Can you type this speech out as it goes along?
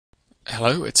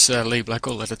Hello, it's Lee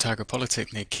Blackwell at Otago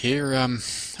Polytechnic here.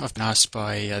 I've been asked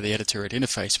by the editor at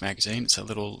Interface magazine, it's a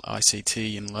little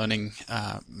ICT and learning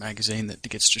magazine that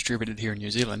gets distributed here in New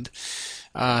Zealand,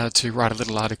 to write a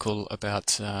little article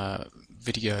about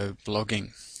video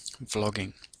vlogging.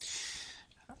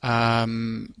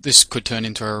 This could turn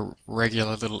into a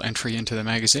regular little entry into the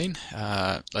magazine.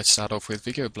 Let's start off with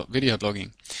video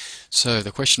blogging. So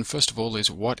the question first of all is,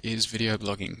 what is video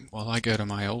blogging? Well, I go to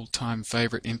my old-time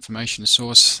favorite information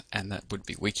source, and that would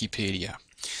be Wikipedia.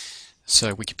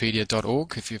 So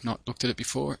wikipedia.org, if you've not looked at it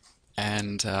before,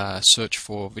 and search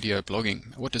for video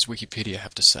blogging. What does Wikipedia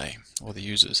have to say, or the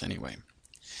users anyway?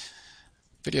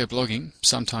 Video blogging,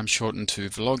 sometimes shortened to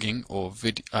vlogging or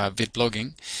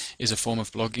vidblogging, is a form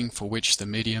of blogging for which the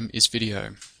medium is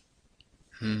video.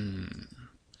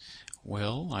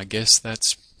 Well, I guess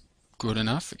that's good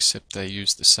enough, except they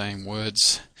use the same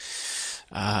words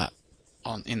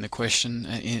in the question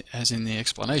as in the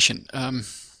explanation.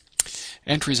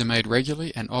 Entries are made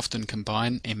regularly and often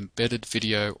combine embedded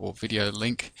video or video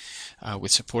link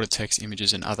with supported text,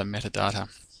 images, and other metadata.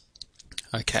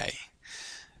 Okay.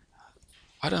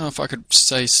 I don't know if I could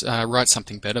say write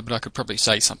something better, but I could probably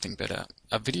say something better.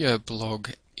 A video blog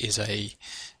is a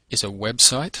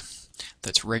website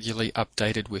that's regularly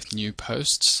updated with new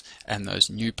posts, and those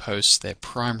new posts, their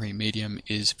primary medium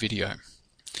is video.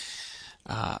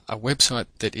 A website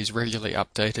that is regularly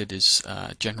updated is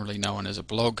generally known as a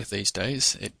blog these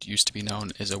days. It used to be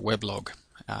known as a weblog,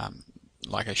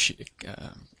 like a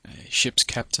ship's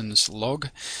captain's log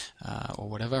or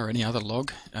whatever, or any other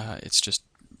log. It's just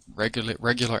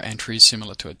regular entries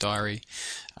similar to a diary.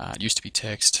 It used to be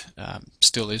text,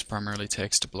 still is primarily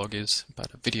text, a blog is,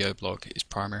 but a video blog is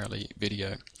primarily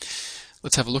video.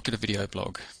 Let's have a look at a video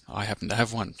blog. I happen to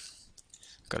have one.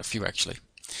 I've got a few actually.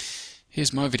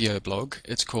 Here's my video blog.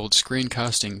 It's called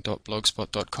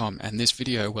screencasting.blogspot.com, and this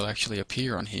video will actually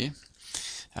appear on here.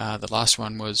 The last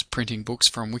one was printing books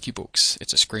from Wikibooks.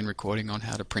 It's a screen recording on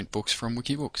how to print books from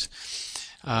Wikibooks.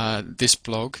 This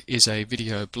blog is a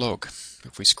video blog.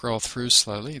 If we scroll through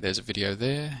slowly, there's a video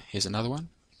there. Here's another one.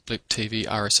 Blip TV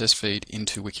RSS feed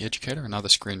into WikiEducator, another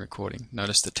screen recording.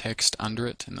 Notice the text under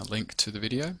it and the link to the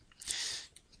video.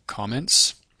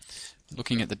 Comments.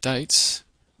 Looking at the dates,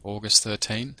 August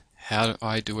 13. How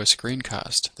I do a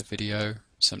screencast. The video,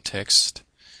 some text.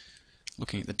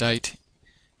 Looking at the date,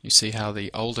 you see how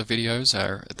the older videos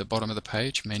are at the bottom of the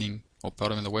page, meaning, or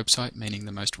bottom of the website, meaning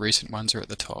the most recent ones are at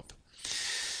the top.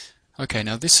 Okay,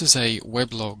 now this is a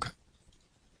weblog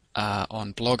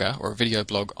on Blogger, or a video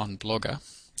blog on Blogger,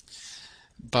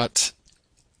 but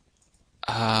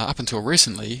up until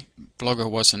recently, Blogger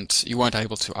you weren't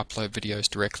able to upload videos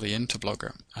directly into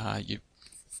Blogger.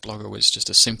 Blogger was just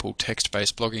a simple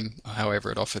text-based blogging. However,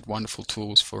 it offered wonderful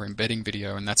tools for embedding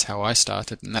video, and that's how I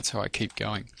started, and that's how I keep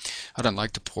going. I don't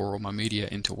like to pour all my media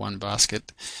into one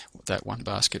basket, that one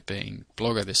basket being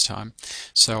Blogger this time,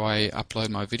 so I upload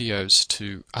my videos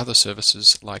to other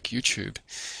services like YouTube.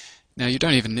 Now, you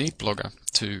don't even need Blogger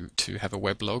to have a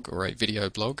weblog or a video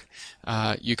blog.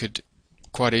 You could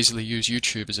quite easily use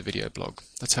YouTube as a video blog.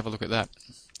 Let's have a look at that.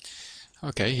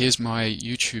 Okay, here's my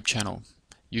YouTube channel.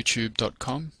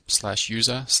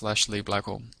 youtube.com/user/Lee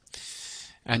Blackwell,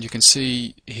 and you can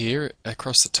see here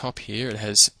across the top here it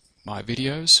has my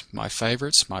videos, my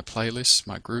favorites, my playlists,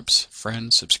 my groups,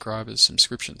 friends, subscribers,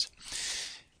 subscriptions.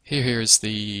 Here is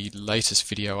the latest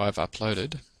video I've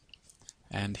uploaded,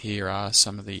 and here are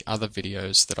some of the other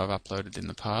videos that I've uploaded in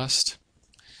the past.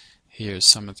 Here's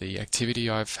some of the activity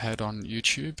I've had on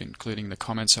YouTube, including the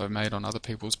comments I've made on other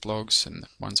people's blogs and the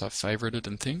ones I've favorited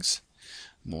and things.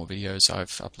 More videos I've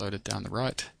uploaded down the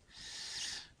right.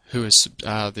 Who is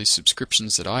the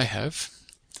subscriptions that I have,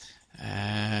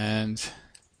 and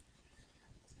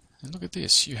look at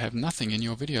this, you have nothing in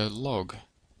your video log.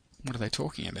 What are they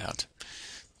talking about?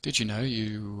 Did you know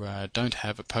you don't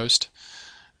have a post?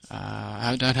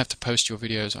 Don't have to post your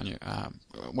videos on your.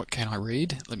 What can I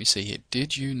read? Let me see here.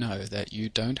 Did you know that you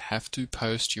don't have to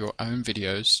post your own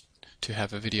videos to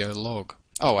have a video log?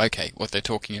 Oh, okay. What they're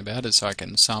talking about is I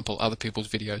can sample other people's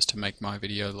videos to make my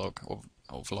video log or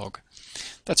vlog.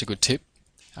 That's a good tip,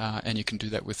 and you can do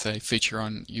that with a feature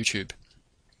on YouTube.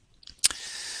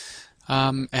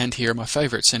 And here are my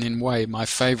favorites, and in a way my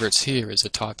favorites here is a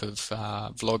type of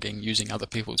vlogging using other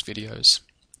people's videos.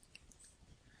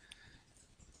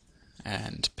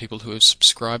 And people who have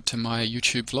subscribed to my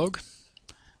YouTube vlog,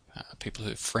 people who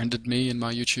have friended me in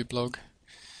my YouTube blog,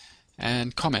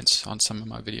 and comments on some of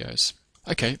my videos.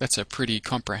 Okay, that's a pretty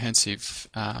comprehensive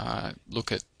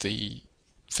look at the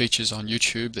features on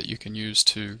YouTube that you can use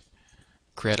to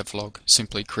create a vlog.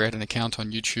 Simply create an account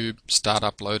on YouTube, start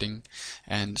uploading,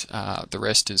 and the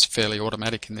rest is fairly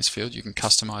automatic in this field. You can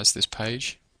customize this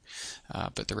page,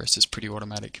 but the rest is pretty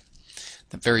automatic.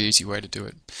 A very easy way to do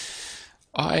it.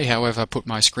 I, however, put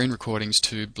my screen recordings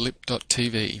to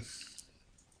blip.tv.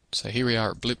 So here we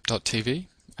are at blip.tv,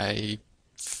 a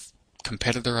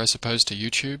competitor, I suppose, to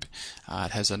YouTube.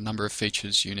 It has a number of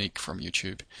features unique from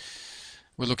YouTube.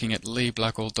 We're looking at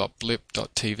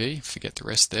leeblackall.blip.tv. Forget the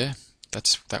rest there.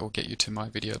 That will get you to my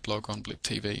video blog on Blip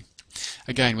TV.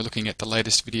 Again, we're looking at the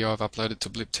latest video I've uploaded to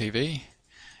Blip TV,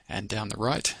 and down the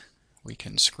right we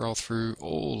can scroll through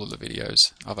all of the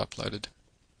videos I've uploaded.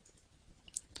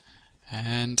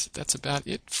 And that's about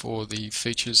it for the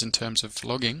features in terms of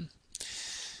vlogging.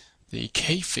 The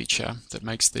key feature that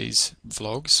makes these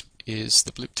vlogs is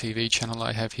the Blip TV channel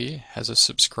I have here has a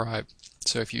subscribe.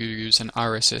 So if you use an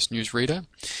RSS news reader,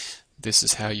 this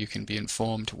is how you can be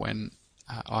informed when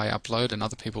I upload and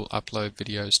other people upload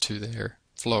videos to their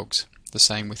vlogs. The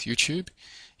same with YouTube,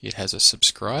 it has a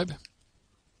subscribe,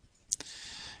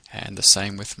 and the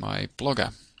same with my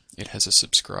Blogger, it has a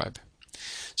subscribe.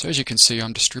 So as you can see,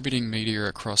 I'm distributing media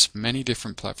across many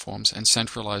different platforms and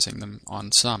centralizing them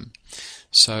on some.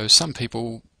 So some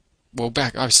people, well,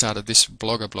 I started this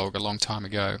Blogger blog a long time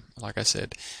ago, like I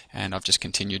said, and I've just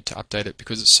continued to update it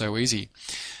because it's so easy.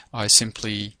 I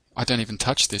don't even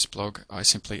touch this blog. I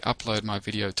simply upload my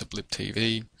video to Blip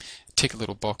TV, tick a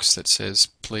little box that says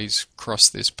please cross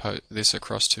this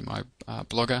across to my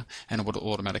Blogger, and it will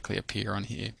automatically appear on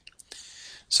here.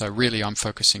 So really I'm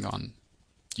focusing on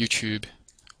YouTube,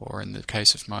 or in the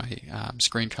case of my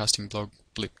screencasting blog,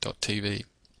 blip.tv.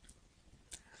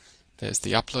 There's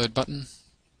the upload button.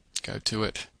 Go to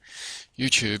it.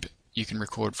 YouTube, you can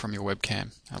record from your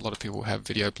webcam. A lot of people have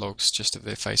video blogs just of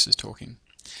their faces talking.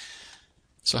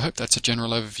 So I hope that's a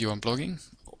general overview on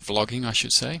vlogging I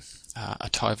should say, a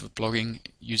type of blogging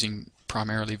using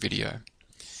primarily video.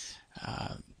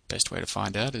 Best way to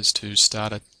find out is to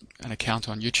start an account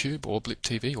on YouTube or Blip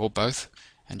TV or both,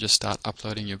 and just start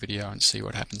uploading your video and see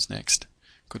what happens next.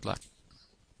 Good luck.